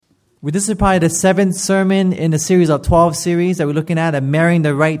This is probably the 7th sermon in a series of 12 series that we're looking at marrying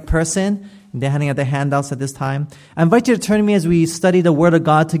the right person. And they're handing out the handouts at this time. I invite you to turn to me as we study the Word of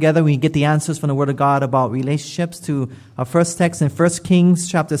God together. We get the answers from the Word of God about relationships to our first text in 1 Kings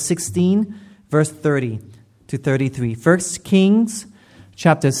chapter 16, verse 30 to 33. 1 Kings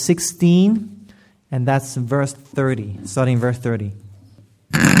chapter 16, and that's verse 30, starting verse 30.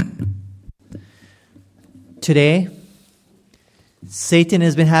 Today, Satan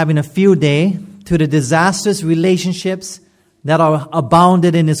has been having a field day to the disastrous relationships that are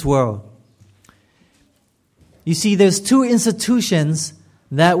abounded in this world. You see, there's 2 institutions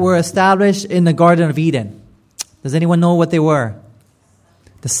that were established in the Garden of Eden. Does anyone know what they were?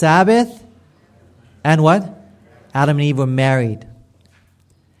 The Sabbath and what? Adam and Eve were married.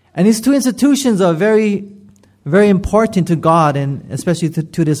 And these 2 institutions are very, very important to God and especially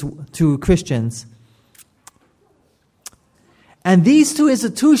to Christians. And these 2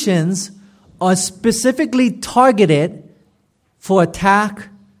 institutions are specifically targeted for attack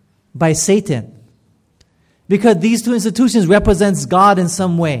by Satan. Because these 2 institutions represents God in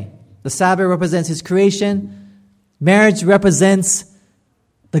some way. The Sabbath represents His creation. Marriage represents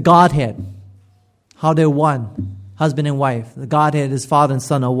the Godhead. How they're one. Husband and wife. The Godhead is Father and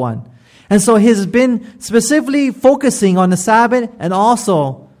Son are one. And so He's been specifically focusing on the Sabbath and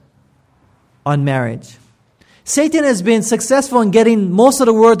also on marriage. Satan has been successful in getting most of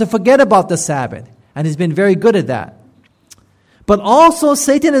the world to forget about the Sabbath. And he's been very good at that. But also,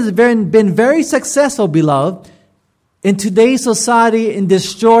 Satan has been very successful, beloved, in today's society in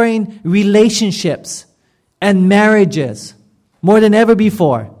destroying relationships and marriages more than ever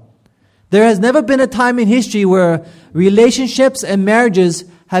before. There has never been a time in history where relationships and marriages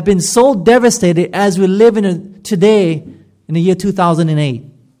have been so devastated as we live in today in the year 2008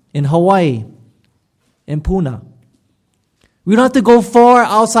 in Hawaii, in Puna. We don't have to go far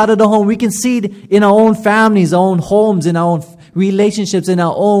outside of the home. We can see it in our own families, our own homes, in our own relationships, in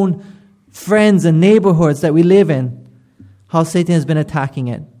our own friends and neighborhoods that we live in, how Satan has been attacking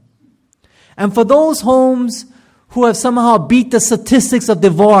it. And for those homes who have somehow beat the statistics of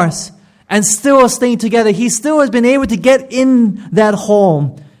divorce and still are staying together, he still has been able to get in that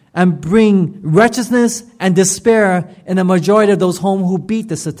home and bring wretchedness and despair in the majority of those homes who beat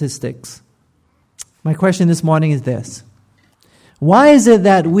the statistics. My question this morning is this. Why is it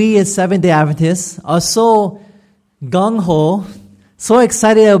that we as Seventh-day Adventists are so gung-ho, so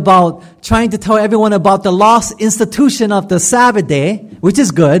excited about trying to tell everyone about the lost institution of the Sabbath day, which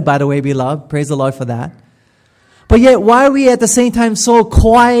is good, by the way, beloved. Praise the Lord for that. But yet, why are we at the same time so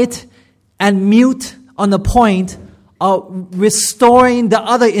quiet and mute on the point of restoring the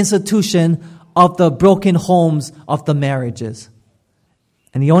other institution of the broken homes of the marriages?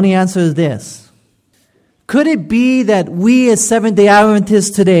 And the only answer is this. Could it be that we as Seventh-day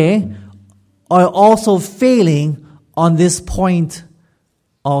Adventists today are also failing on this point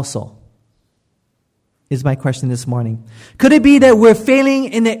also? Is my question this morning. Could it be that we're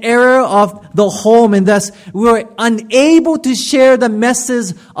failing in the area of the home and thus we're unable to share the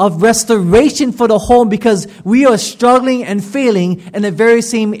message of restoration for the home because we are struggling and failing in the very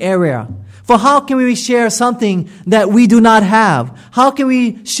same area? For how can we share something that we do not have? How can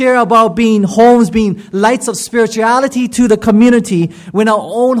we share about being homes, being lights of spirituality to the community when our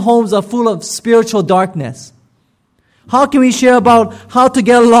own homes are full of spiritual darkness? How can we share about how to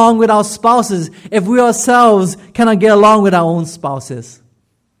get along with our spouses if we ourselves cannot get along with our own spouses?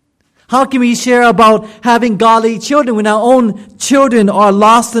 How can we share about having godly children when our own children are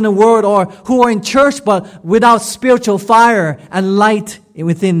lost in the world or who are in church but without spiritual fire and light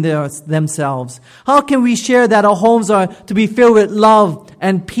within themselves? How can we share that our homes are to be filled with love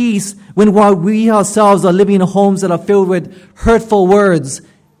and peace when while we ourselves are living in homes that are filled with hurtful words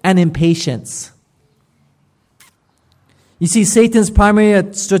and impatience? You see, Satan's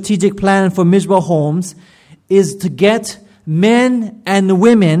primary strategic plan for miserable homes is to get men and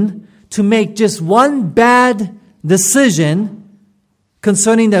women to make just one bad decision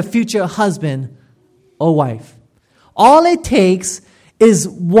concerning their future husband or wife. All it takes is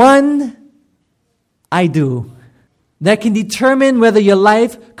one I do that can determine whether your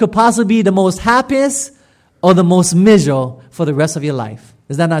life could possibly be the most happiest or the most miserable for the rest of your life.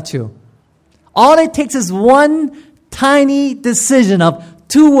 Is that not true? All it takes is one tiny decision of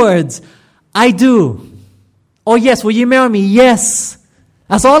 2 words, I do. Or yes, will you marry me? Yes.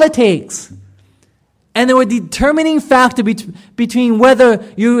 That's all it takes. And there were determining factor between whether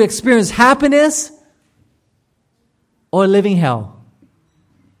you experience happiness or living hell.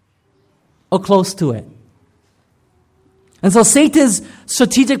 Or close to it. And so Satan's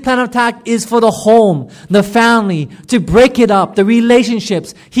strategic plan of attack is for the home, the family, to break it up, the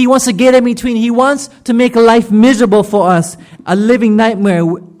relationships. He wants to get in between. He wants to make life miserable for us, a living nightmare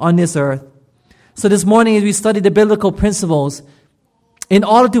on this earth. So this morning, as we study the biblical principles, in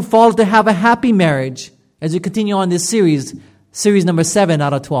order to have a happy marriage, as we continue on this series number 7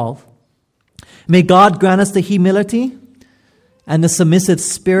 out of 12, may God grant us the humility and the submissive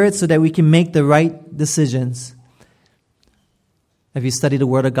spirit so that we can make the right decisions. If you study the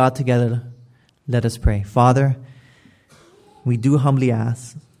Word of God together, let us pray. Father, we do humbly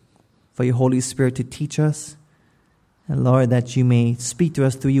ask for your Holy Spirit to teach us, and Lord, that you may speak to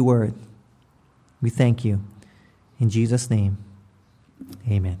us through your Word. We thank you. In Jesus' name,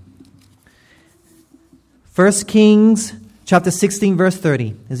 amen. 1 Kings chapter 16, verse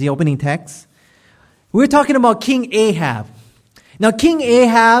 30 is the opening text. We're talking about King Ahab. Now, King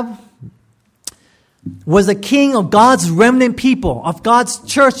Ahab was a king of God's remnant people, of God's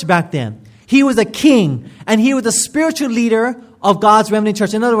church back then. He was a king, and he was a spiritual leader of God's remnant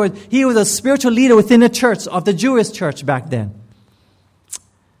church. In other words, he was a spiritual leader within the church, of the Jewish church back then.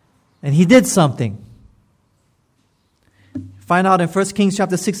 And he did something. Find out in 1 Kings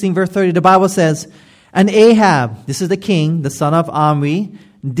chapter 16, verse 30, the Bible says, and Ahab, this is the king, the son of Omri,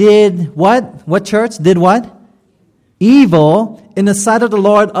 did what? What church? Did what? Evil in the sight of the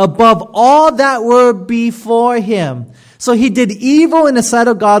Lord above all that were before him. So he did evil in the sight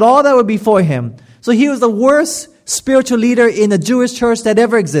of God, all that were before him. So he was the worst spiritual leader in the Jewish church that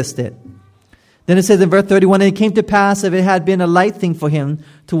ever existed. Then it says in verse 31, and it came to pass, if it had been a light thing for him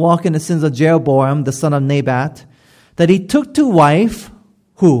to walk in the sins of Jeroboam, the son of Nebat, that he took to wife,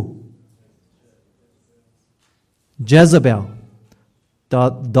 who? Jezebel, the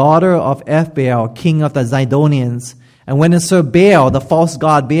daughter of Ethbaal, king of the Zidonians, and went and served Baal, the false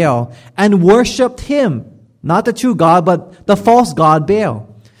god Baal, and worshipped him. Not the true God, but the false god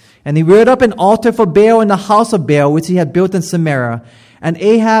Baal. And he reared up an altar for Baal in the house of Baal, which he had built in Samaria. And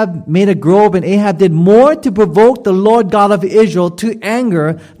Ahab made a grove, and Ahab did more to provoke the Lord God of Israel to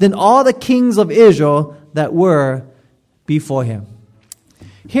anger than all the kings of Israel that were before him.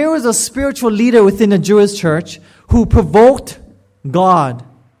 Here was a spiritual leader within the Jewish church who provoked God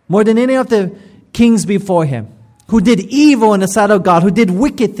more than any of the kings before him, who did evil in the sight of God, who did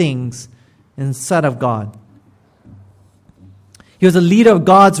wicked things in the sight of God. He was a leader of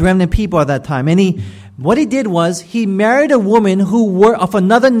God's remnant people at that time. And what he did was he married a woman who were of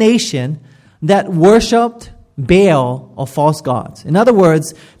another nation that worshipped Baal or false gods. In other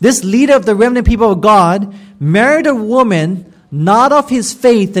words, this leader of the remnant people of God married a woman not of his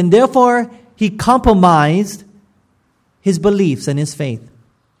faith, and therefore he compromised his beliefs and his faith.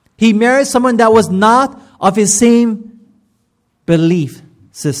 He married someone that was not of his same belief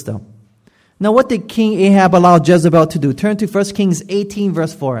system. Now, what did King Ahab allow Jezebel to do? Turn to 1 Kings 18,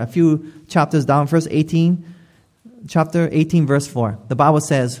 verse 4. A few chapters down, chapter 18, verse 4. The Bible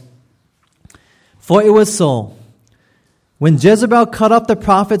says, for it was so, when Jezebel cut off the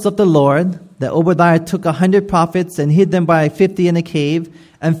prophets of the Lord, that Obadiah took 100 prophets and hid them by 50 in a cave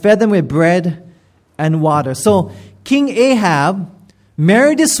and fed them with bread and water. So King Ahab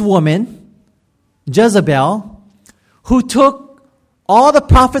married this woman, Jezebel, who took all the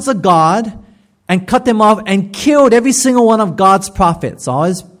prophets of God and cut them off and killed every single one of God's prophets. All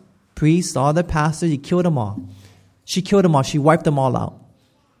his priests, all the pastors, he killed them all. She killed them all. She wiped them all out.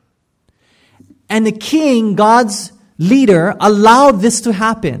 And the king, God's leader, allowed this to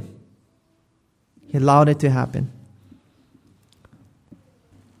happen. He allowed it to happen.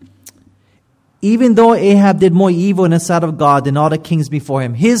 Even though Ahab did more evil in the sight of God than all the kings before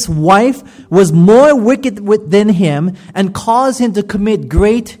him, his wife was more wicked than him and caused him to commit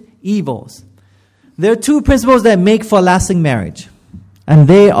great evils. There are two principles that make for a lasting marriage. And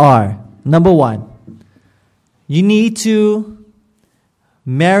they are, number one, you need to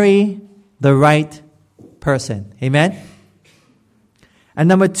marry the right person. Amen? And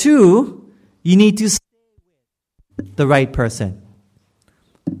number two, you need to stay with the right person.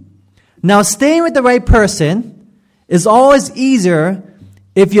 Now, staying with the right person is always easier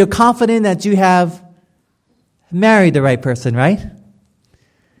if you're confident that you have married the right person, right?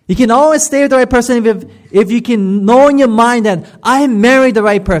 You can always stay with the right person if you can know in your mind that I have married the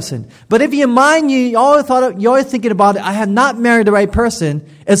right person. But if in your mind you're always thinking about it, I have not married the right person,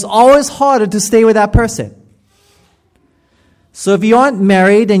 it's always harder to stay with that person. So if you aren't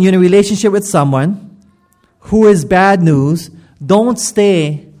married and you're in a relationship with someone who is bad news, don't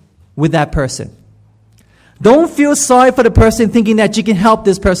stay with that person. Don't feel sorry for the person thinking that you can help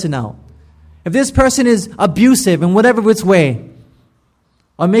this person out. If this person is abusive in whatever its way,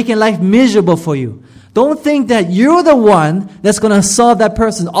 or making life miserable for you. Don't think that you're the one that's going to solve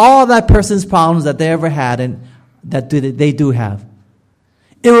all that person's problems that they ever had and that they do have.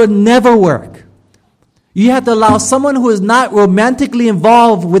 It will never work. You have to allow someone who is not romantically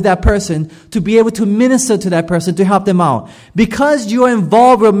involved with that person to be able to minister to that person, to help them out. Because you are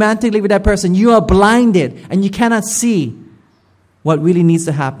involved romantically with that person, you are blinded and you cannot see what really needs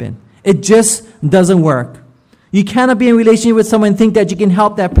to happen. It just doesn't work. You cannot be in a relationship with someone and think that you can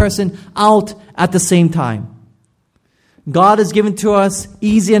help that person out at the same time. God has given to us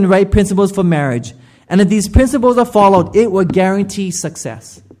easy and right principles for marriage. And if these principles are followed, it will guarantee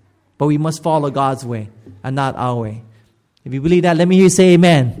success. But we must follow God's way and not our way. If you believe that, let me hear you say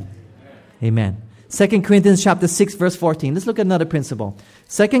amen. Amen. 2 Corinthians chapter 6, verse 14. Let's look at another principle.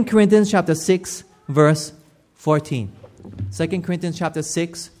 2 Corinthians chapter 6, verse 14. 2 Corinthians chapter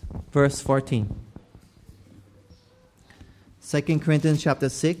 6, verse 14. 2 Corinthians chapter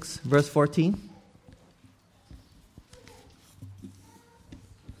 6, verse 14.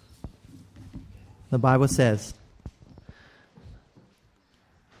 The Bible says,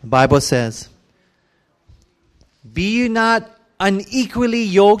 be you not unequally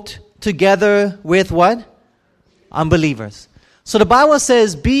yoked together with what? Unbelievers. So the Bible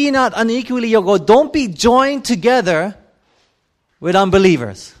says, be ye not unequally yoked, or don't be joined together with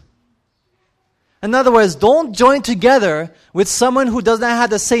unbelievers. In other words, don't join together with someone who does not have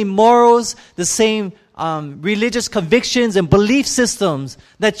the same morals, the same religious convictions and belief systems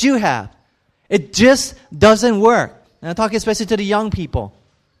that you have. It just doesn't work. And I'm talking especially to the young people.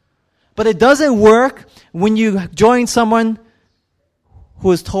 But it doesn't work when you join someone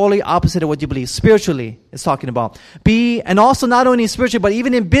who is totally opposite of what you believe. Spiritually, it's talking about. And also not only spiritually, but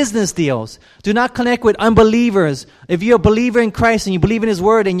even in business deals. Do not connect with unbelievers. If you're a believer in Christ and you believe in His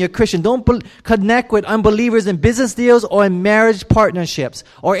Word and you're Christian, don't connect with unbelievers in business deals or in marriage partnerships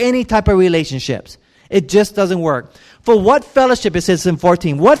or any type of relationships. It just doesn't work. For what fellowship, it says in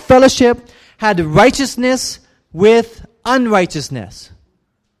 14, what fellowship had righteousness with unrighteousness?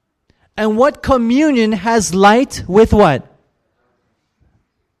 And what communion has light with what?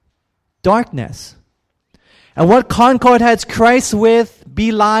 Darkness. And what concord has Christ with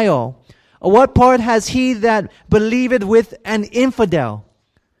Belial? Or what part has he that believeth with an infidel?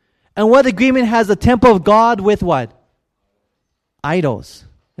 And what agreement has the temple of God with what? Idols,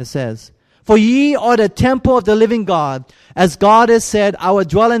 it says. For ye are the temple of the living God. As God has said, I will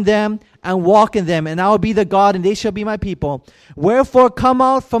dwell in them and walk in them, and I will be the God, and they shall be my people. Wherefore come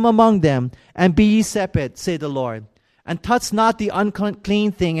out from among them, and be ye separate, say the Lord. And touch not the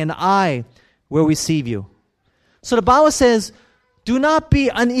unclean thing, and I will receive you. So the Bible says, do not be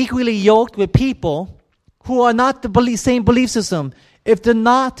unequally yoked with people who are not the same belief system, if they're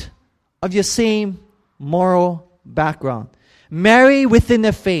not of your same moral background. Marry within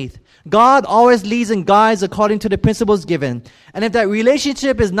the faith. God always leads and guides according to the principles given. And if that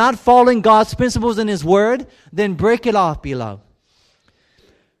relationship is not following God's principles in His Word, then break it off, beloved.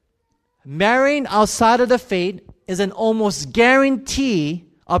 Marrying outside of the faith is an almost guarantee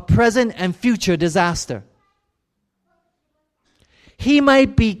of present and future disaster. He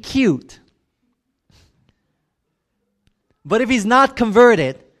might be cute, but if he's not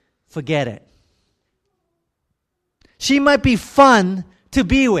converted, forget it. She might be fun to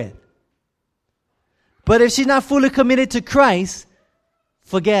be with, but if she's not fully committed to Christ,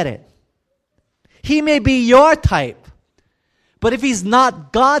 forget it. He may be your type, but if he's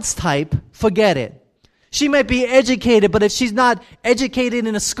not God's type, forget it. She might be educated, but if she's not educated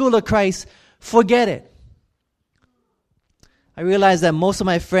in the school of Christ, forget it. I realize that most of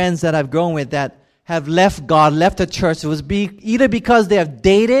my friends that I've grown with that have left God, left the church, it was either because they have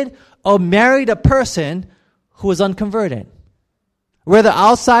dated or married a person who is unconverted. Whether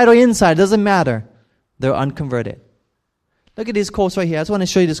outside or inside, doesn't matter. They're unconverted. Look at these quotes right here. I just want to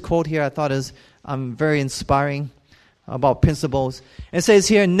show you this quote here I thought is very inspiring about principles. It says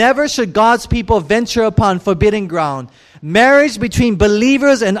here, never should God's people venture upon forbidden ground. Marriage between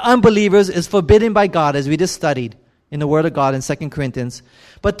believers and unbelievers is forbidden by God, as we just studied in the Word of God in 2 Corinthians.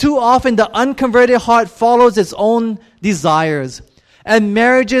 But too often the unconverted heart follows its own desires, and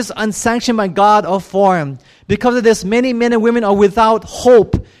marriages unsanctioned by God are formed. Because of this, many men and women are without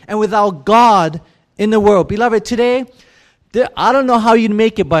hope and without God in the world. Beloved, today, I don't know how you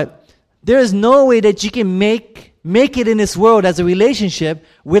make it, but there is no way that you can make it in this world as a relationship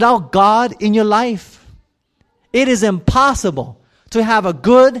without God in your life. It is impossible to have a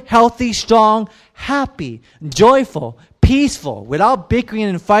good, healthy, strong, happy, joyful, peaceful, without bickering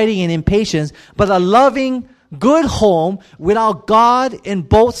and fighting and impatience, but a loving, good home without God in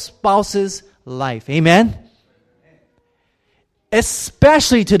both spouses' life. Amen?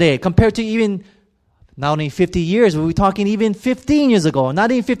 especially today, compared to even not only 50 years, but we're talking even 15 years ago.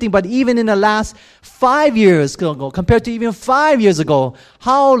 Not even 15, but even in the last 5 years ago, compared to even 5 years ago,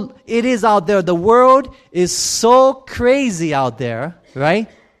 how it is out there. The world is so crazy out there, right?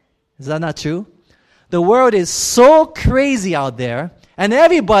 Is that not true? The world is so crazy out there, and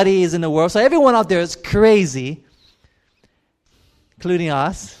everybody is in the world, so everyone out there is crazy, including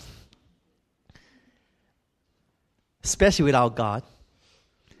us, especially without God.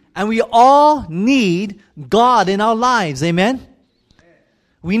 And we all need God in our lives. Amen?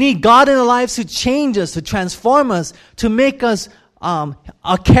 We need God in our lives to change us, to transform us, to make us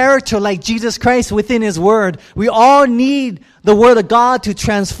a character like Jesus Christ within His Word. We all need the Word of God to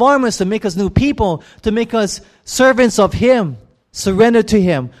transform us, to make us new people, to make us servants of Him, surrender to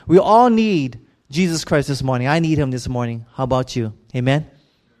Him. We all need Jesus Christ this morning. I need Him this morning. How about you? Amen?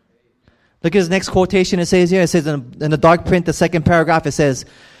 Look at this next quotation. It says here, it says in the dark print, the second paragraph, it says,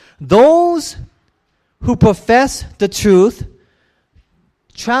 those who profess the truth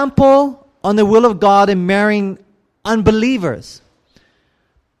trample on the will of God in marrying unbelievers.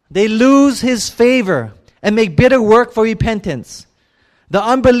 They lose His favor and make bitter work for repentance. The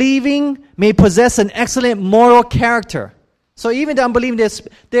unbelieving may possess an excellent moral character. So even the unbelieving,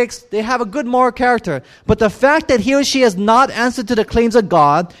 they have a good moral character. But the fact that he or she has not answered to the claims of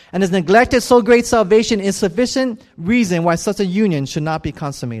God and has neglected so great salvation is sufficient reason why such a union should not be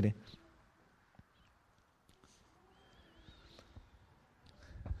consummated.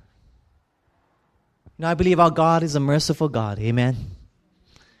 You know, I believe our God is a merciful God. Amen?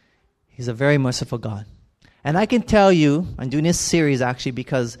 He's a very merciful God. And I can tell you, I'm doing this series actually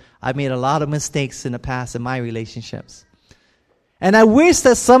because I've made a lot of mistakes in the past in my relationships. And I wish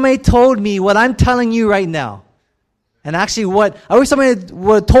that somebody told me what I'm telling you right now. And actually I wish somebody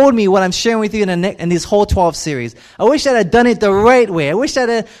would have told me what I'm sharing with you in this whole 12 series. I wish that I'd done it the right way. I wish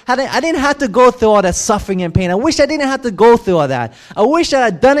that I didn't have to go through all that suffering and pain. I wish I didn't have to go through all that. I wish that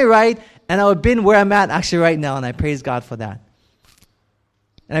I'd done it right and I would have been where I'm at actually right now. And I praise God for that.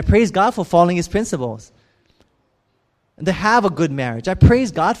 And I praise God for following His principles. And to have a good marriage. I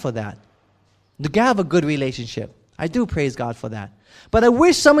praise God for that. To have a good relationship. I do praise God for that. But I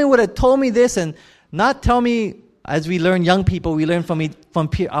wish someone would have told me this and not tell me, as we learn, young people, we learn from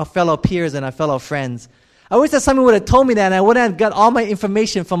our fellow peers and our fellow friends. I wish that someone would have told me that and I wouldn't have got all my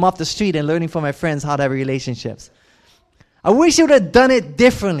information from off the street and learning from my friends how to have relationships. I wish you would have done it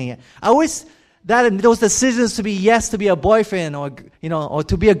differently. I wish that those decisions to be yes to be a boyfriend or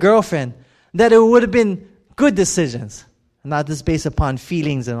to be a girlfriend, that it would have been good decisions, not just based upon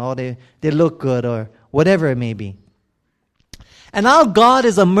feelings and they look good or whatever it may be. And our God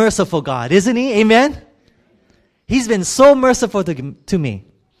is a merciful God, isn't He? Amen? He's been so merciful to me.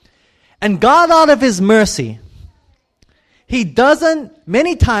 And God, out of His mercy,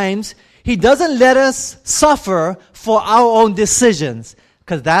 many times, He doesn't let us suffer for our own decisions.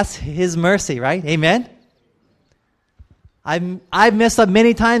 Because that's His mercy, right? Amen? I've messed up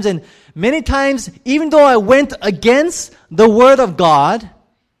many times. And many times, even though I went against the Word of God,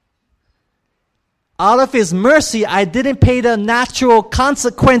 out of His mercy, I didn't pay the natural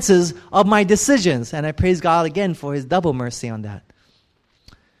consequences of my decisions. And I praise God again for His double mercy on that.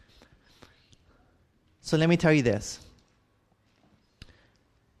 So let me tell you this.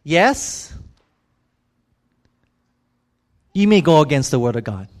 Yes, you may go against the Word of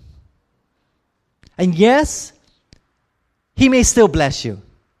God. And yes, He may still bless you.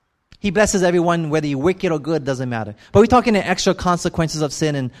 He blesses everyone, whether you're wicked or good, doesn't matter. But we're talking the extra consequences of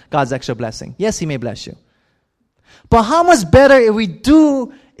sin and God's extra blessing. Yes, He may bless you. But how much better if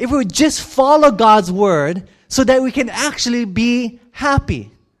we just follow God's Word so that we can actually be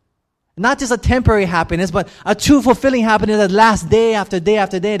happy. Not just a temporary happiness, but a true fulfilling happiness that lasts day after day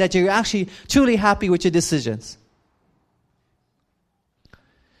after day, that you're actually truly happy with your decisions.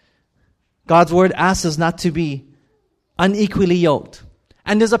 God's Word asks us not to be unequally yoked.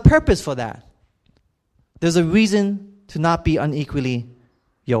 And there's a purpose for that. There's a reason to not be unequally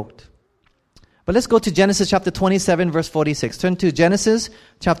yoked. But let's go to Genesis chapter 27, verse 46. Turn to Genesis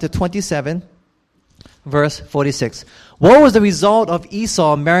chapter 27, verse 46. What was the result of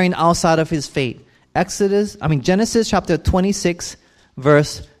Esau marrying outside of his fate? Genesis chapter 26,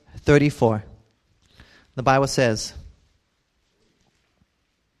 verse 34. The Bible says,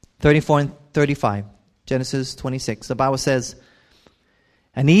 34 and 35. Genesis 26. The Bible says,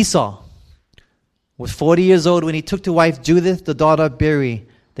 and Esau was 40 years old when he took to wife Judith, the daughter of Beri,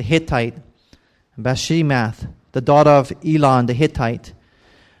 the Hittite, and Bashemath, the daughter of Elon, the Hittite.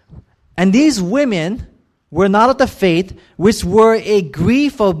 And these women were not of the faith, which were a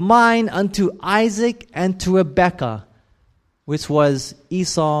grief of mine unto Isaac and to Rebekah. which was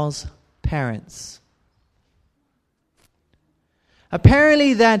Esau's parents.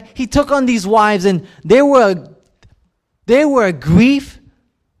 Apparently that he took on these wives and they were a grief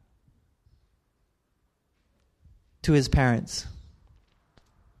to his parents.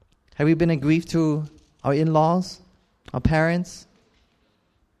 Have we been a grief to our in-laws, our parents?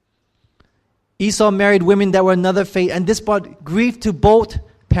 Esau married women that were another faith, and this brought grief to both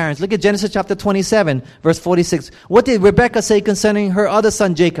parents. Look at Genesis chapter 27, verse 46. What did Rebekah say concerning her other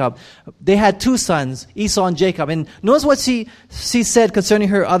son Jacob? They had two sons, Esau and Jacob. And notice what she said concerning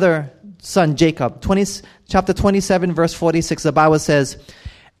her other son Jacob. Chapter 27, verse 46, the Bible says,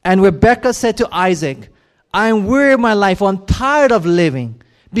 "And Rebekah said to Isaac, I am weary of my life, for I'm tired of living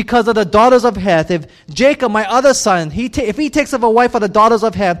because of the daughters of Heth. If Jacob, my other son, if he takes of a wife of the daughters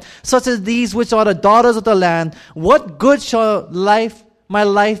of Heth, such as these which are the daughters of the land, what good shall my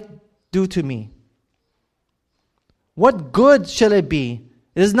life do to me? What good shall it be?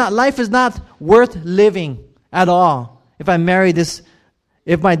 Life is not worth living at all if I marry this,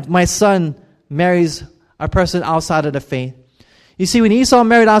 if my son marries a person outside of the faith." You see, when Esau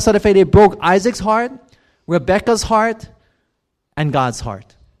married outside the faith, it broke Isaac's heart, Rebekah's heart, and God's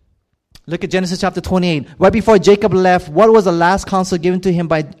heart. Look at Genesis chapter 28. Right before Jacob left, what was the last counsel given to him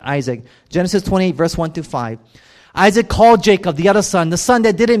by Isaac? Genesis 28, verse 1 to 5. Isaac called Jacob, the other son, the son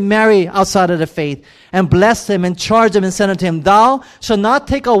that didn't marry outside of the faith, and blessed him and charged him and said unto him, "Thou shalt not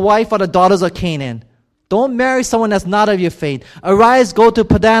take a wife of the daughters of Canaan." Don't marry someone that's not of your faith. "Arise, go to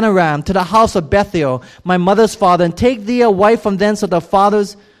Padan Aram, to the house of Bethuel, my mother's father, and take thee a wife from thence of the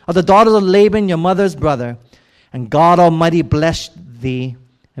daughters of Laban, your mother's brother. And God Almighty bless thee,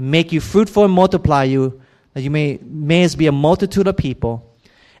 and make you fruitful and multiply you, that you mayest be a multitude of people.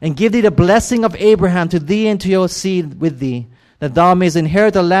 And give thee the blessing of Abraham to thee and to your seed with thee, that thou mayest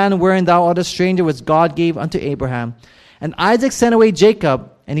inherit the land wherein thou art a stranger, which God gave unto Abraham." And Isaac sent away Jacob,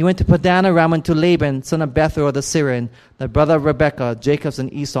 and he went to Padan Aram unto Laban, son of Bethuel the Syrian, the brother of Rebekah, Jacob's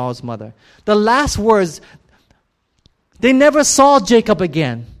and Esau's mother. The last words, they never saw Jacob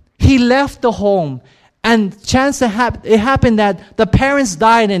again. He left the home, and it happened that the parents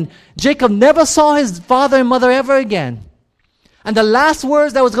died, and Jacob never saw his father and mother ever again. And the last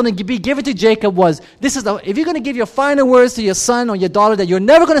words that was going to be given to Jacob was, if you're going to give your final words to your son or your daughter that you're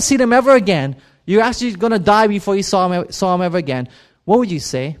never going to see them ever again, you're actually going to die before you saw him ever again, what would you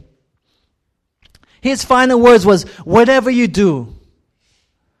say? His final words was, whatever you do,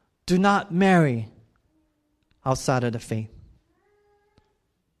 do not marry outside of the faith.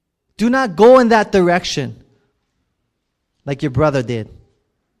 Do not go in that direction like your brother did.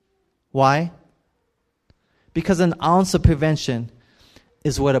 Why? Because an ounce of prevention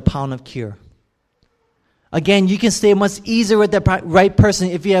is worth a pound of cure. Again, you can stay much easier with the right person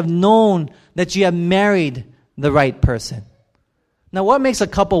if you have known that you have married the right person. Now, what makes a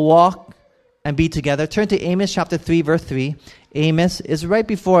couple walk and be together? Turn to Amos chapter 3, verse 3. Amos is right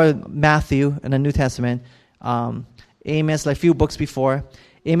before Matthew in the New Testament. Amos, like a few books before.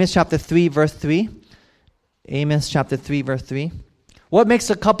 Amos chapter 3, verse 3. Amos chapter 3, verse 3. What makes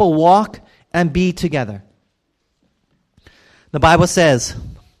a couple walk and be together? The Bible says,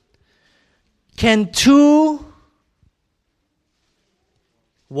 "Can two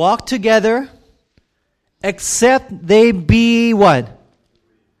walk together except they be" what?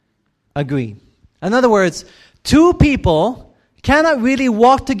 Agreed. In other words, two people cannot really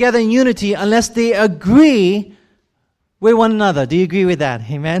walk together in unity unless they agree with one another. Do you agree with that?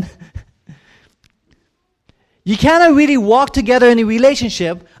 Amen? You cannot really walk together in a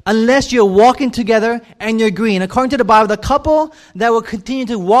relationship unless you're walking together and you're agreeing. According to the Bible, the couple that will continue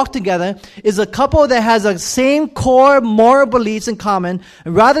to walk together is a couple that has the same core moral beliefs in common,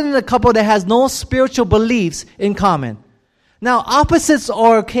 rather than a couple that has no spiritual beliefs in common. Now, opposites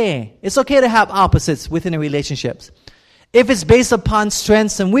are okay. It's okay to have opposites within a relationships. If it's based upon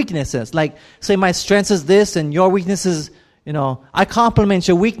strengths and weaknesses, like say my strength is this and your weakness is, I complement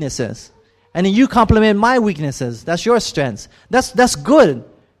your weaknesses. And then you complement my weaknesses. That's your strengths. That's good.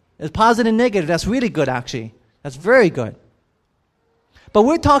 It's positive and negative. That's really good, actually. That's very good. But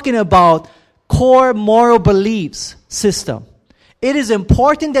we're talking about core moral beliefs system. It is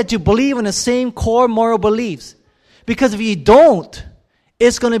important that you believe in the same core moral beliefs. Because if you don't,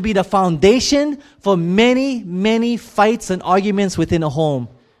 it's going to be the foundation for many, many fights and arguments within a home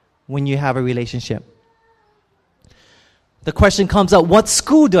when you have a relationship. The question comes up, what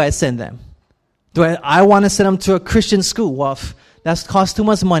school do I send them? Do I want to send them to a Christian school? Well, that costs too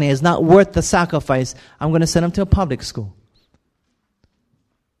much money. It's not worth the sacrifice. I'm going to send them to a public school.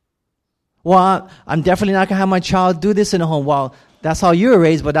 Well, I'm definitely not going to have my child do this in a home. Well, that's how you were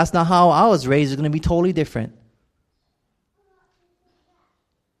raised, but that's not how I was raised. It's going to be totally different.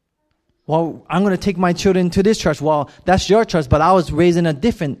 Well, I'm going to take my children to this church. Well, that's your church, but I was raised in a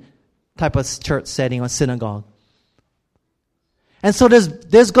different type of church setting or synagogue. And so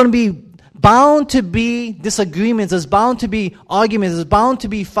there's going to be bound to be disagreements. There's bound to be arguments. There's bound to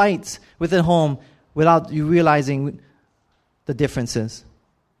be fights within home without you realizing the differences.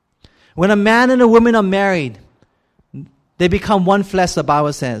 When a man and a woman are married, they become one flesh, the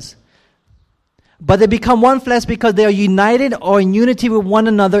Bible says. But they become one flesh because they are united or in unity with one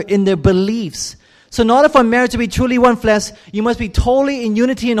another in their beliefs. So in order for marriage to be truly one flesh, you must be totally in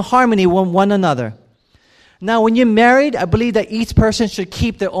unity and harmony with one another. Now, when you're married, I believe that each person should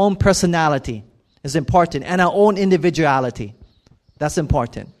keep their own personality. It's important. And our own individuality. That's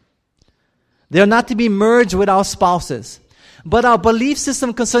important. They are not to be merged with our spouses. But our belief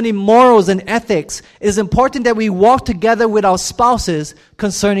system concerning morals and ethics, it is important that we walk together with our spouses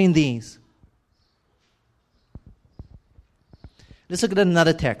concerning these. Let's look at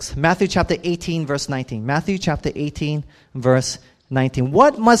another text. Matthew chapter 18, verse 19. Matthew chapter 18, verse 19.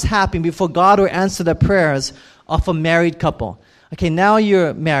 What must happen before God will answer the prayers of a married couple? Okay, now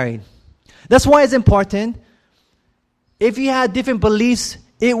you're married. That's why it's important. If you have different beliefs,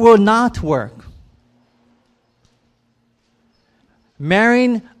 it will not work.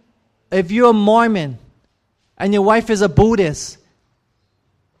 Marrying, if you're a Mormon and your wife is a Buddhist,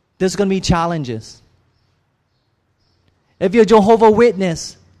 there's going to be challenges. If you're a Jehovah's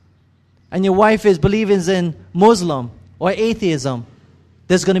Witness and your wife believes in Muslim or atheism,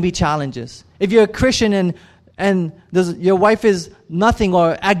 there's going to be challenges. If you're a Christian and your wife is nothing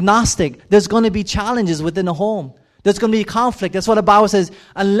or agnostic, there's going to be challenges within the home. There's going to be conflict. That's what the Bible says.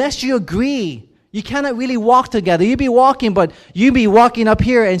 Unless you agree, you cannot really walk together. You be walking, but you be walking up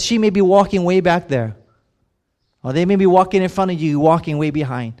here and she may be walking way back there. Or they may be walking in front of you, walking way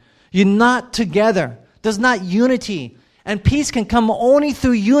behind. You're not together. There's not unity. And peace can come only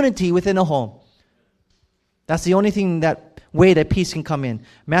through unity within a home. That's the only way that peace can come in.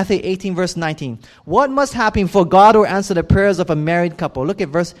 Matthew 18, verse 19. What must happen for God to answer the prayers of a married couple? Look at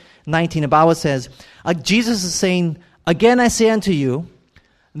verse 19. The Bible says, Jesus is saying, again I say unto you,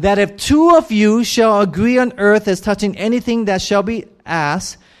 that if two of you shall agree on earth as touching anything that shall be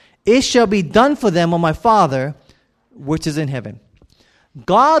asked, it shall be done for them of my Father, which is in heaven.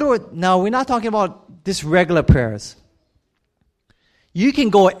 Now we're not talking about just regular prayers. You can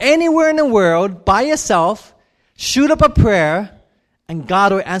go anywhere in the world by yourself, shoot up a prayer, and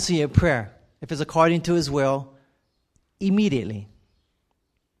God will answer your prayer, if it's according to His will, immediately.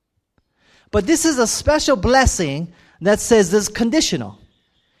 But this is a special blessing that says this is conditional.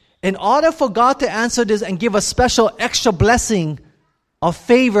 In order for God to answer this and give a special extra blessing of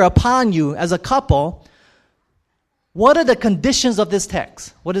favor upon you as a couple, what are the conditions of this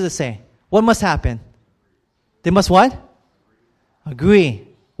text? What does it say? What must happen? They must what? Agree.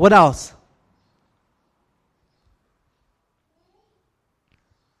 What else?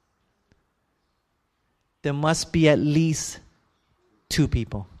 There must be at least two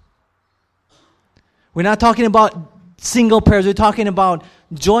people. We're not talking about single prayers. We're talking about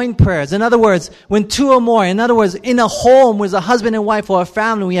joint prayers. In other words, when two or more, in other words, in a home with a husband and wife or a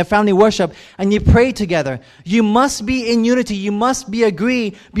family, we have family worship, and you pray together. You must be in unity. You must be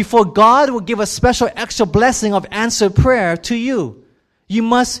agreed before God will give a special extra blessing of answered prayer to you. You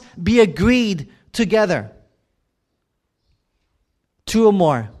must be agreed together. Two or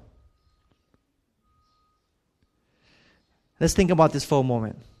more. Let's think about this for a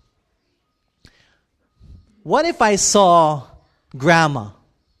moment. What if I saw Grandma?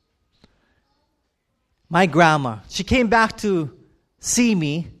 My grandma. She came back to see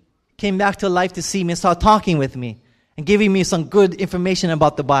me, came back to life to see me, and started talking with me and giving me some good information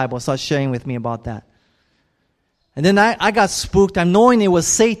about the Bible, started sharing with me about that. And then I got spooked. I'm knowing it was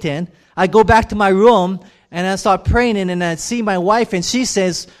Satan. I go back to my room and I start praying, and I see my wife, and she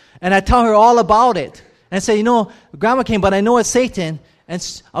says, and I tell her all about it. And I say, Grandma came, but I know it's Satan.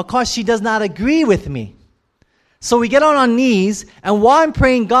 And of course, she does not agree with me. So we get on our knees, and while I'm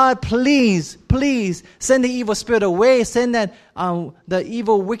praying, God, please, please send the evil spirit away, send that the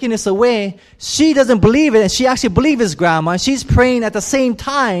evil wickedness away. She doesn't believe it, and she actually believes it's Grandma. She's praying at the same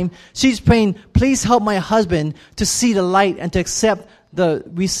time. She's praying, please help my husband to see the light and to accept the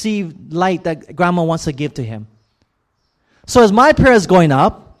received light that Grandma wants to give to him. So as my prayer is going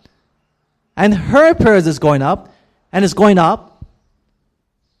up, and her prayers is going up, and it's going up,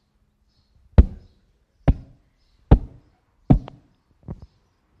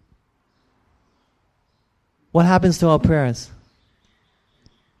 what happens to our prayers?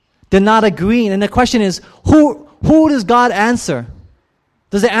 They're not agreeing. And the question is, who does God answer?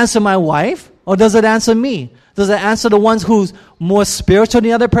 Does it answer my wife? Or does it answer me? Does it answer the ones who's more spiritual than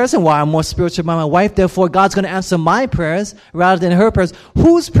the other person? Well, I'm more spiritual than my wife, therefore God's going to answer my prayers rather than her prayers.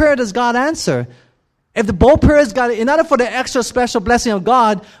 Whose prayer does God answer? If the both prayers got, in order for the extra special blessing of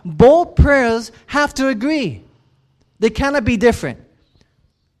God, both prayers have to agree. They cannot be different.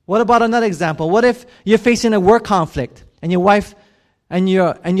 What about another example? What if you're facing a work conflict and your wife and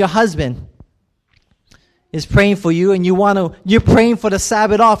your husband is praying for you, and you're praying for the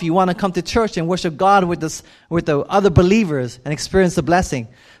Sabbath off. You want to come to church and worship God with the other believers and experience the blessing.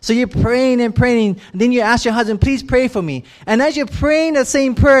 So you're praying and praying, and then you ask your husband, please pray for me. And as you're praying that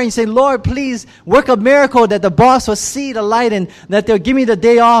same prayer, and you say, Lord, please work a miracle that the boss will see the light and that they'll give me the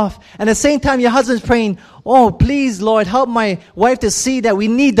day off. And at the same time, your husband's praying, oh, please, Lord, help my wife to see that we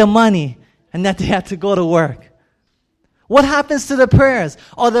need the money and that they have to go to work. What happens to the prayers?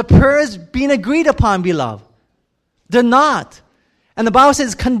 Are the prayers being agreed upon, beloved? They're not. And the Bible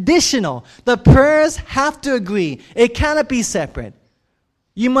says conditional. The prayers have to agree. It cannot be separate.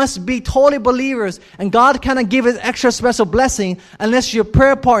 You must be totally believers, and God cannot give His extra special blessing unless your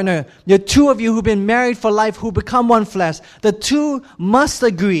prayer partner, the two of you who've been married for life, who become one flesh, the two must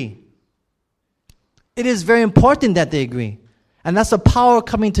agree. It is very important that they agree. And that's the power of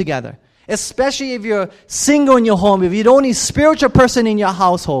coming together. Especially if you're single in your home, if you're the only spiritual person in your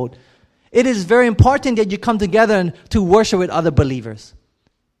household, it is very important that you come together and to worship with other believers.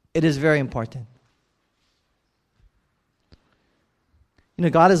 It is very important. You know,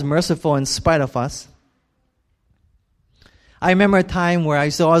 God is merciful in spite of us. I remember a time where I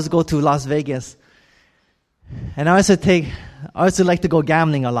used to always go to Las Vegas. And I used to like to go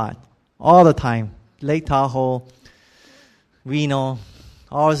gambling a lot. All the time. Lake Tahoe, Reno.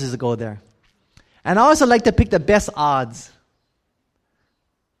 I always used to go there. And I also like to pick the best odds.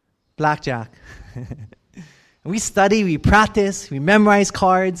 Blackjack. We study, we practice, we memorize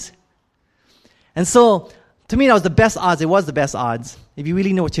cards. And so, to me, that was the best odds. It was the best odds, if you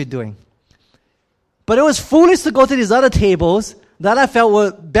really know what you're doing. But it was foolish to go to these other tables that I felt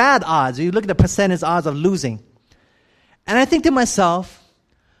were bad odds. You look at the percentage odds of losing. And I think to myself,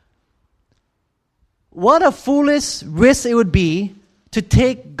 what a foolish risk it would be to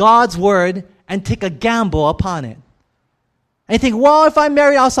take God's word and take a gamble upon it. And you think, well, if I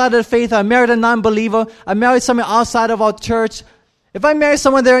marry outside of the faith, I married a non-believer, I married someone outside of our church, if I marry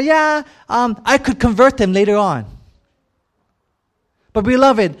someone there, I could convert them later on. But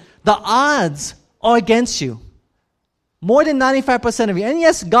beloved, the odds are against you. More than 95% of you. And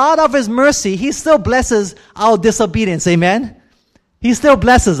yes, God of His mercy, He still blesses our disobedience. Amen? He still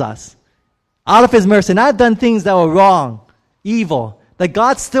blesses us out of His mercy. And I've done things that were wrong, evil, that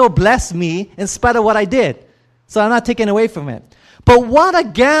God still blessed me in spite of what I did. So I'm not taking away from it. But what a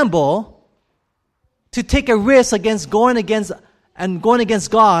gamble to take a risk against going against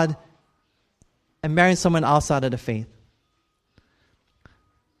God and marrying someone outside of the faith.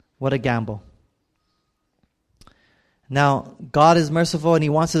 What a gamble. Now, God is merciful and He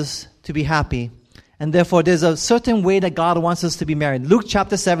wants us to be happy. And therefore, there's a certain way that God wants us to be married. Luke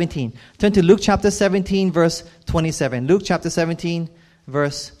chapter 17. Turn to Luke chapter 17, verse 27. Luke chapter 17,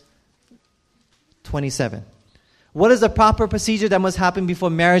 verse 27. What is the proper procedure that must happen before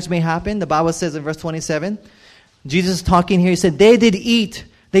marriage may happen? The Bible says in verse 27, Jesus is talking here. He said, they did eat,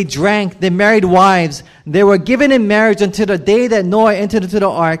 they drank, they married wives. They were given in marriage until the day that Noah entered into the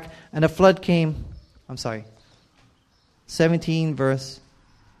ark and the flood came. 17 verse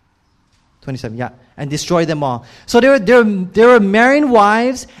 27, and destroyed them all. So they were marrying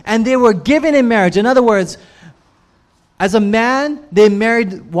wives and they were given in marriage. In other words, as a man, they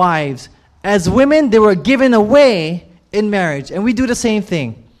married wives. As women, they were given away in marriage. And we do the same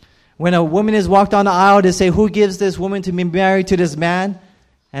thing. When a woman is walked down the aisle, they say, who gives this woman to be married to this man?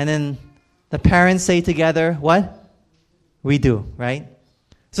 And then the parents say together, what? We do, right?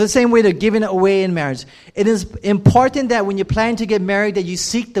 So the same way they're given away in marriage. It is important that when you plan to get married, that you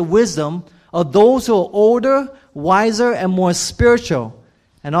seek the wisdom of those who are older, wiser, and more spiritual.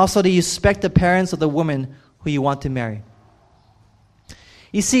 And also that you respect the parents of the woman who you want to marry.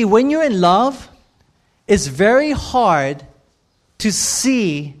 You see, when you're in love, it's very hard to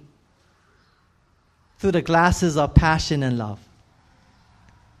see through the glasses of passion and love.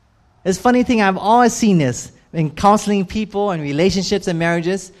 It's a funny thing, I've always seen this in counseling people and relationships and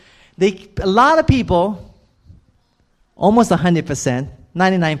marriages. A lot of people, almost 100%,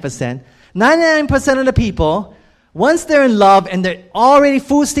 99% of the people, once they're in love and they're already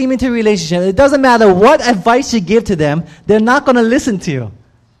full steam into a relationship, it doesn't matter what advice you give to them, they're not going to listen to you.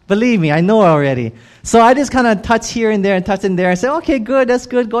 Believe me, I know already. So I just kind of touch here and there and touch in there and say, okay, good, that's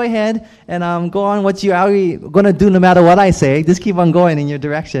good, go ahead. And go on what you are going to do no matter what I say. Just keep on going in your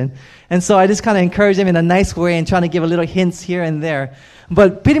direction. And so I just kind of encourage them in a nice way and trying to give a little hints here and there.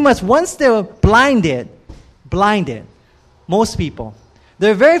 But pretty much once they're blinded, most people,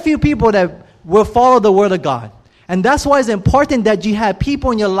 there are very few people that will follow the Word of God. And that's why it's important that you have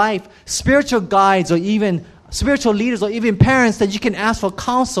people in your life, spiritual guides or even spiritual leaders or even parents that you can ask for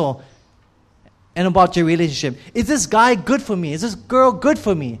counsel and about your relationship. Is this guy good for me? Is this girl good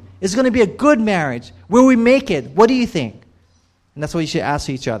for me? Is it going to be a good marriage? Will we make it? What do you think? And that's what you should ask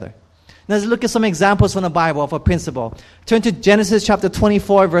each other. Now let's look at some examples from the Bible of a principle. Turn to Genesis chapter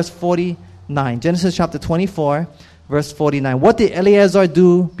 24, verse 49. Genesis chapter 24, verse 49. What did Eliezer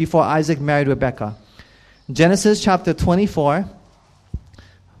do before Isaac married Rebekah? Genesis chapter 24,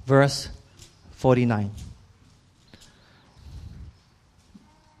 verse 49.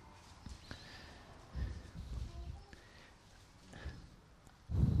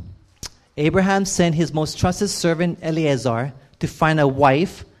 Abraham sent his most trusted servant Eliezer to find a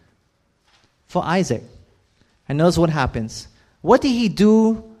wife for Isaac. And notice what happens. What did he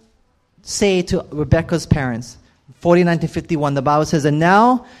say to Rebekah's parents? 49 to 51, the Bible says, and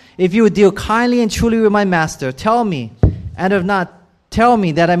now, if you would deal kindly and truly with my master, tell me, and if not, tell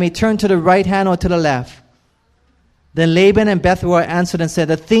me that I may turn to the right hand or to the left. Then Laban and Bethuel answered and said,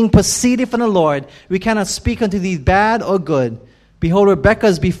 the thing proceeded from the Lord. We cannot speak unto thee bad or good. Behold, Rebekah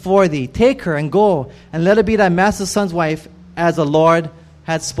is before thee. Take her and go, and let her be thy master's son's wife, as the Lord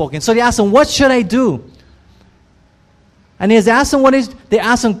had spoken. So they asked him, what should I do? And they asked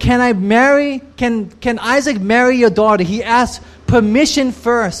him, can Isaac marry your daughter? He asked permission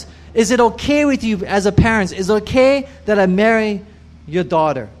first. Is it okay with you as a parent? Is it okay that I marry your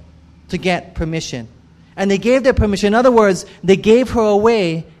daughter? To get permission. And they gave their permission. In other words, they gave her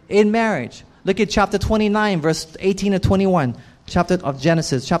away in marriage. Look at chapter 29, verse 18 to 21. Chapter of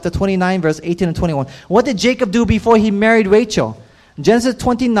Genesis, chapter 29, verse 18 and 21. What did Jacob do before he married Rachel? Genesis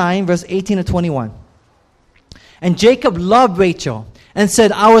 29, verse 18 to 21. And Jacob loved Rachel and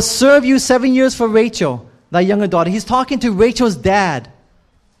said, I will serve you 7 years for Rachel, thy younger daughter. He's talking to Rachel's dad.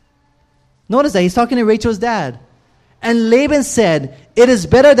 Notice that he's talking to Rachel's dad. And Laban said, it is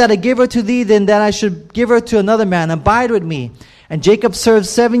better that I give her to thee than that I should give her to another man. Abide with me. And Jacob served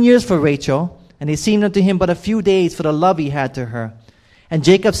 7 years for Rachel. And it seemed unto him but a few days for the love he had to her. And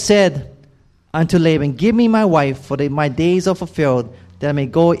Jacob said unto Laban, give me my wife, for my days are fulfilled, that I may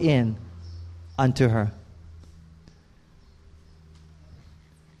go in unto her.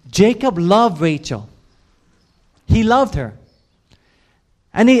 Jacob loved Rachel. He loved her.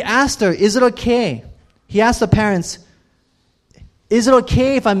 And he asked her, is it okay? He asked the parents, is it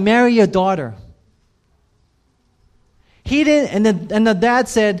okay if I marry your daughter? He didn't, and the dad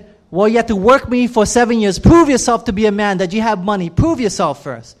said, well, you have to work me for 7 years. Prove yourself to be a man, that you have money. Prove yourself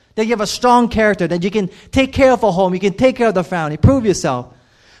first. That you have a strong character, that you can take care of a home, you can take care of the family. Prove yourself.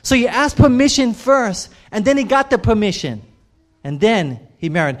 So he asked permission first, and then he got the permission. And then he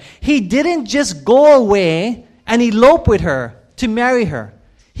married. He didn't just go away and elope with her to marry her.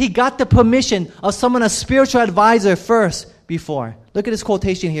 He got the permission of someone, a spiritual advisor first before. Look at this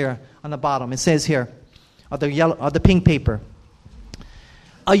quotation here on the bottom. It says here, of the pink paper.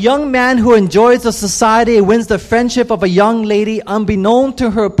 A young man who enjoys the society and wins the friendship of a young lady unbeknown to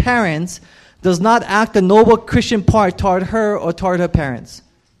her parents does not act a noble Christian part toward her or toward her parents.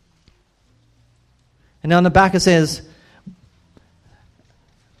 And on the back it says,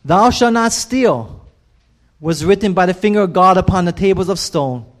 thou shalt not steal was written by the finger of God upon the tables of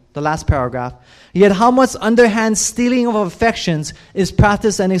stone. The last paragraph. Yet how much underhand stealing of affections is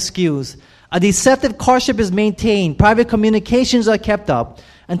practiced and excused. A deceptive courtship is maintained. Private communications are kept up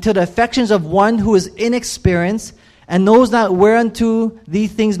until the affections of one who is inexperienced and knows not whereunto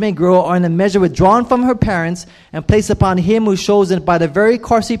these things may grow are in a measure withdrawn from her parents and placed upon him who shows it by the very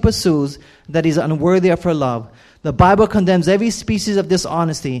course he pursues that he is unworthy of her love. The Bible condemns every species of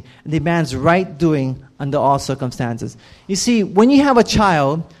dishonesty and demands right doing under all circumstances. You see, when you have a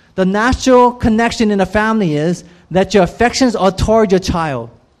child, the natural connection in a family is that your affections are toward your child.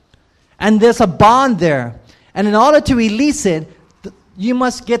 And there's a bond there. And in order to release it, you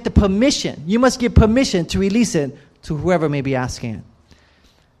must get the permission. You must give permission to release it to whoever may be asking it.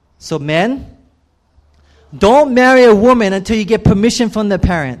 So men, don't marry a woman until you get permission from the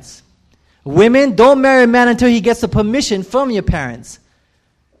parents. Women, don't marry a man until he gets the permission from your parents.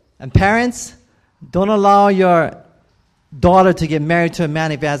 And parents, don't allow your daughter to get married to a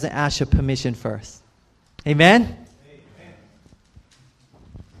man if he hasn't asked your permission first. Amen?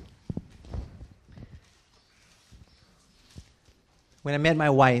 when I met my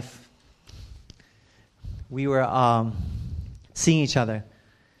wife, we were seeing each other.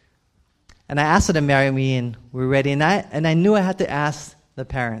 And I asked her to marry me, and we were ready. And I knew I had to ask the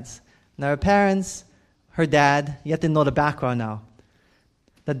parents. Now, her parents, her dad, you have to know the background now.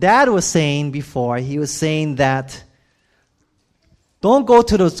 The dad was saying before, he was saying that, don't go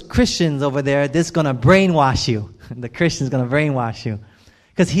to those Christians over there. They're going to brainwash you. The Christian's going to brainwash you.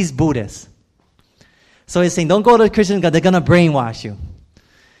 Because he's Buddhist. So he's saying, don't go to the Christians because they're going to brainwash you.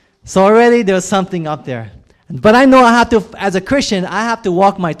 So already there was something up there. But I know I have to, as a Christian, I have to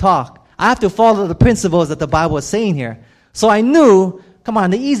walk my talk. I have to follow the principles that the Bible is saying here. So I knew, come on,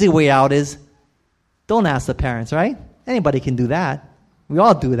 the easy way out is, don't ask the parents, right? Anybody can do that. We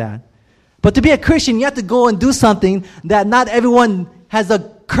all do that. But to be a Christian, you have to go and do something that not everyone has the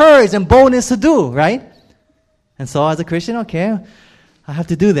courage and boldness to do, right? And so as a Christian, okay, I have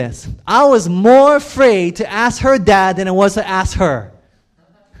to do this. I was more afraid to ask her dad than I was to ask her.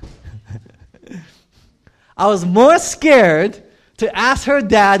 I was more scared to ask her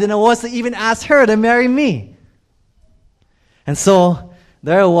dad than I was to even ask her to marry me. And so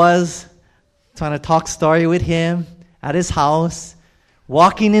there I was, trying to talk story with him at his house,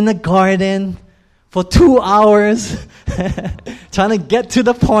 walking in the garden for 2 hours, trying to get to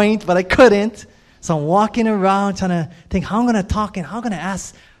the point, but I couldn't. So I'm walking around trying to think how I'm going to talk and how I'm going to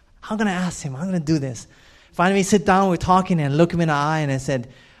ask him, how I'm going to do this. Finally, we sit down, we're talking, and I look him in the eye, and I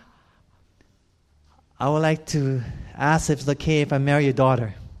said, I would like to ask if it's okay if I marry your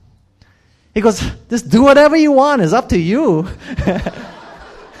daughter. He goes, just do whatever you want, it's up to you.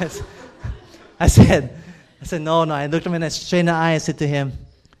 I said, no. I looked him straight in the eye and said to him,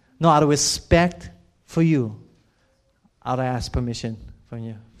 no, out of respect for you, I'll ask permission from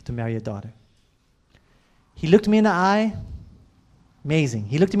you to marry your daughter. He looked me in the eye. Amazing.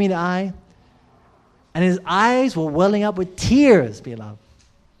 He looked at me in the eye, and his eyes were welling up with tears, beloved.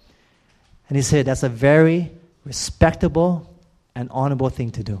 And he said, that's a very respectable and honorable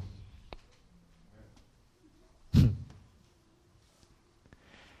thing to do.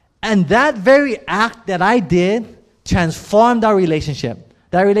 And that very act that I did transformed our relationship.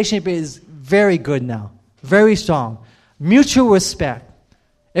 That relationship is very good now. Very strong. Mutual respect.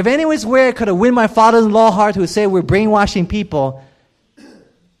 If anyone's where I could have win my father-in-law heart who said we're brainwashing people,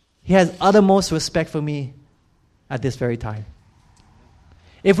 he has uttermost respect for me at this very time.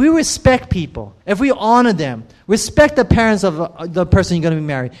 If we respect people, if we honor them, respect the parents of the person you're going to be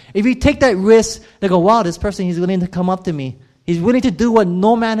married. If you take that risk, they go, wow, this person, he's willing to come up to me. He's willing to do what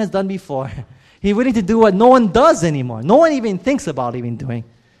no man has done before. He's willing to do what no one does anymore. No one even thinks about even doing.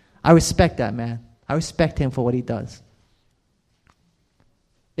 I respect that man. I respect him for what he does.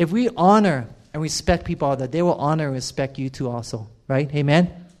 If we honor and respect people, that they will honor and respect you too also. Right?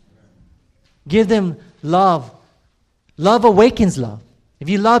 Amen? Give them love. Love awakens love. If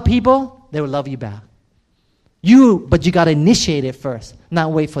you love people, they will love you back. But you got to initiate it first,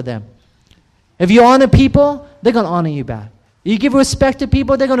 not wait for them. If you honor people, they're going to honor you back. You give respect to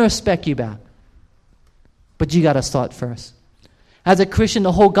people, they're going to respect you back. But you got to start first. As a Christian,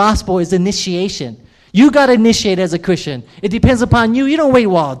 the whole gospel is initiation. You got to initiate as a Christian. It depends upon you. You don't wait,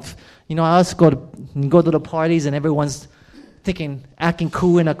 well, I also go to the parties and everyone's acting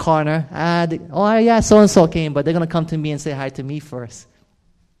cool in a corner. So-and-so came, but they're going to come to me and say hi to me first.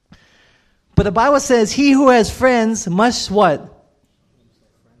 But the Bible says, he who has friends must what?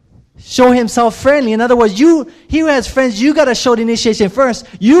 Show himself friendly. In other words, he who has friends, you got to show the initiation first.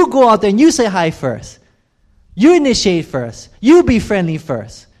 You go out there and you say hi first. You initiate first. You be friendly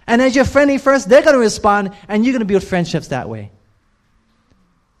first. And as you're friendly first, they're going to respond, and you're going to build friendships that way.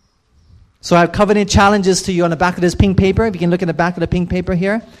 So I have covenant challenges to you on the back of this pink paper. If you can look at the back of the pink paper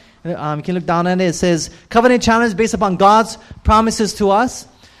here. You can look down at it. It says, covenant challenge based upon God's promises to us.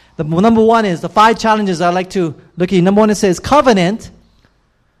 The number one is, the 5 challenges I'd like to look at. Number one, it says, covenant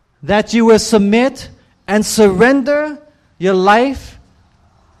that you will submit and surrender your life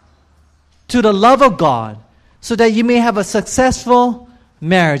to the love of God so that you may have a successful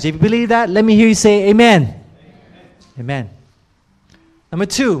marriage. If you believe that, let me hear you say amen. Amen. Amen. Number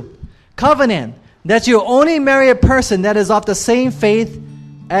 2, covenant that you only marry a person that is of the same faith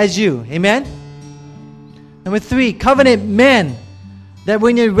as you. Amen. Number 3, covenant men that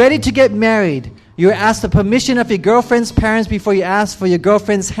when you're ready to get married, you ask the permission of your girlfriend's parents before you ask for your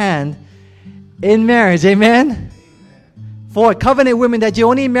girlfriend's hand in marriage. Amen? 4, covenant women that you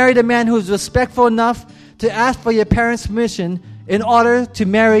only marry the man who's respectful enough to ask for your parents' permission in order to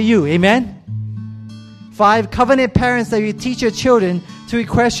marry you. Amen? 5, covenant parents that you teach your children to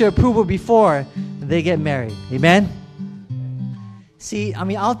request your approval before they get married. Amen? See,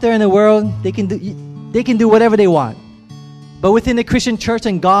 out there in the world, they can do whatever they want. But within the Christian church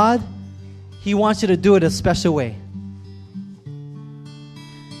and God, He wants you to do it a special way.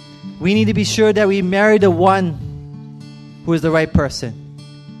 We need to be sure that we marry the one who is the right person.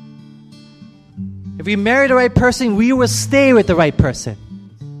 If we marry the right person, we will stay with the right person.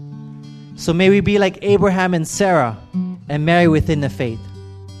 So may we be like Abraham and Sarah and marry within the faith.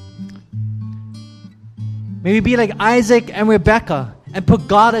 May we be like Isaac and Rebekah and put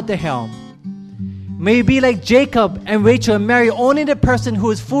God at the helm. May we be like Jacob and Rachel and marry only the person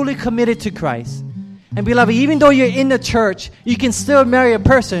who is fully committed to Christ. And beloved, even though you're in the church, you can still marry a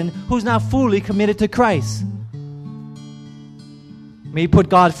person who's not fully committed to Christ. May we put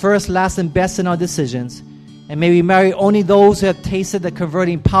God first, last, and best in our decisions. And may we marry only those who have tasted the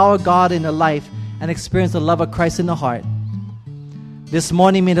converting power of God in their life and experienced the love of Christ in the heart. This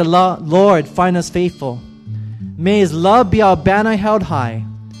morning, may the Lord find us faithful. May His love be our banner held high.